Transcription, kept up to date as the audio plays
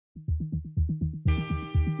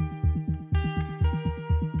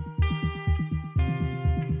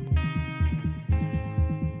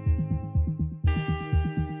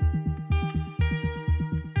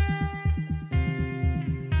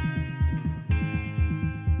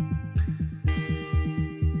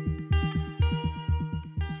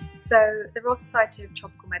So the Royal Society of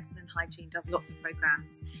Tropical Medicine and Hygiene does lots of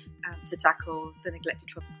programmes to tackle the neglected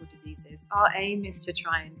tropical diseases. Our aim is to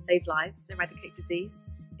try and save lives, eradicate disease,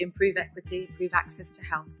 improve equity, improve access to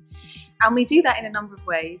health. And we do that in a number of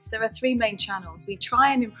ways. There are three main channels. We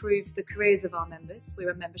try and improve the careers of our members.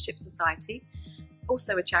 We're a membership society,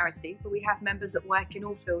 also a charity, but we have members that work in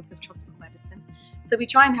all fields of tropical medicine. So we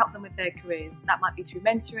try and help them with their careers. That might be through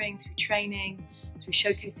mentoring, through training, through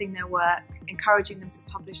showcasing their work, encouraging them to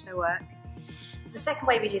publish their work. The second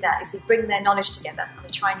way we do that is we bring their knowledge together and we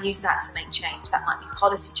try and use that to make change. That might be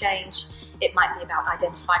policy change, it might be about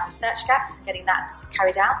identifying research gaps and getting that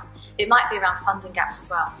carried out, it might be around funding gaps as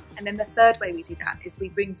well. And then the third way we do that is we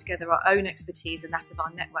bring together our own expertise and that of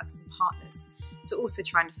our networks and partners to also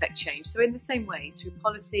try and affect change. So in the same way, through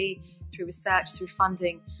policy, through research, through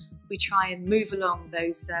funding, we try and move along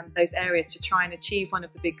those areas to try and achieve one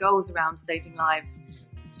of the big goals around saving lives,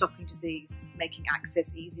 stopping disease, making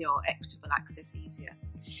access easier or equitable access easier.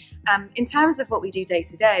 In terms of what we do day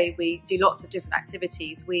to day, we do lots of different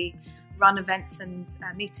activities. We run events and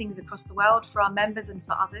meetings across the world for our members and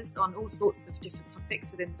for others on all sorts of different topics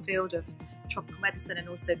within the field of tropical medicine and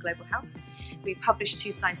also global health. We publish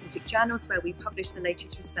 2 scientific journals where we publish the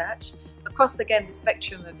latest research across, again, the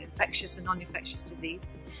spectrum of infectious and non-infectious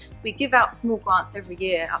disease. We give out small grants every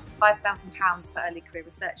year, up to £5,000 for early career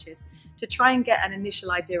researchers, to try and get an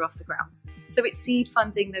initial idea off the ground. So it's seed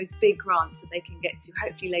funding those big grants that they can get to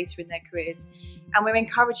hopefully later in their careers. And we're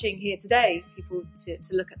encouraging here today people to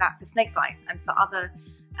look at that for snakebite and for other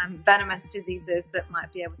venomous diseases that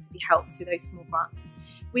might be able to be helped through those small grants.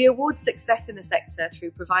 We award success in the sector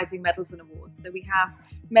through providing medals and awards. So we have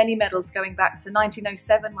many medals going back to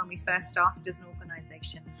 1907 when we first started as an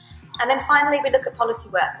organisation. And then finally, we look at policy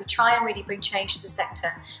work. We try and really bring change to the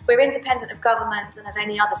sector. We're independent of government and of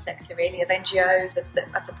any other sector, really, of NGOs, of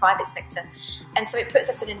the private sector. And so it puts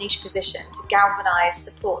us in a niche position to galvanise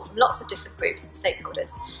support from lots of different groups and stakeholders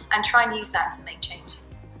and try and use that to make change.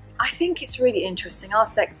 I think it's really interesting. Our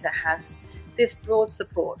sector has this broad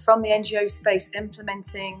support from the NGO space,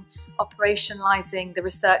 implementing, operationalising the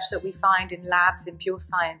research that we find in labs in pure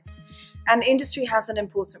science. And industry has an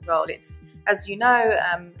important role. It's, as you know,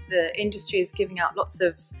 the industry is giving out lots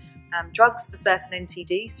of drugs for certain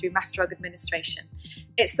NTDs through mass drug administration.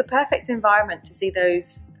 It's the perfect environment to see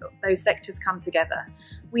those sectors come together.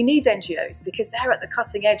 We need NGOs because they're at the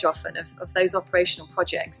cutting edge often of those operational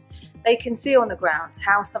projects. They can see on the ground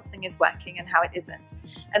how something is working and how it isn't,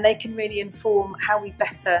 and they can really inform how we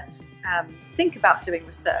better think about doing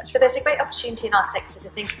research. So there's a great opportunity in our sector to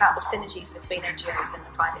think about the synergies between NGOs and the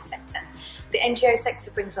private sector. The NGO sector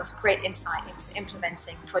brings us great insight into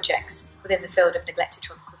implementing projects within the field of neglected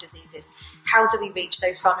tropical diseases. How do we reach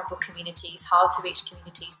those vulnerable communities, hard to reach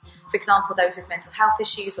communities, for example, those with mental health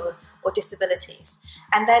issues or disabilities?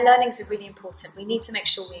 And their learnings are really important. We need to make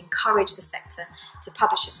sure we encourage the sector to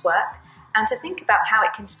publish its work and to think about how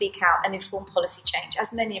it can speak out and inform policy change,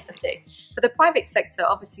 as many of them do. For the private sector,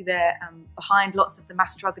 obviously they're behind lots of the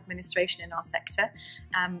mass drug administration in our sector,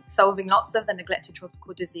 solving lots of the neglected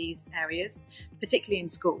tropical disease areas, particularly in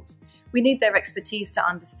schools. We need their expertise to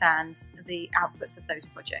understand the outputs of those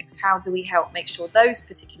projects. How do we help make sure those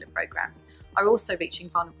particular programs are also reaching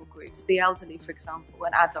vulnerable groups, the elderly, for example,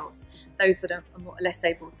 and adults, those that are more or less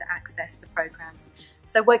able to access the programs.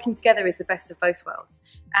 So working together is the best of both worlds.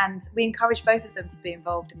 And we encourage both of them to be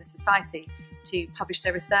involved in the society, to publish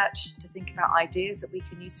their research, to think about ideas that we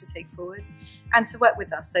can use to take forward, and to work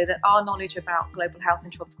with us so that our knowledge about global health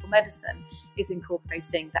and tropical medicine is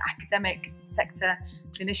incorporating the academic sector,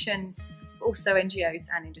 clinicians, also NGOs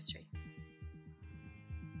and industry.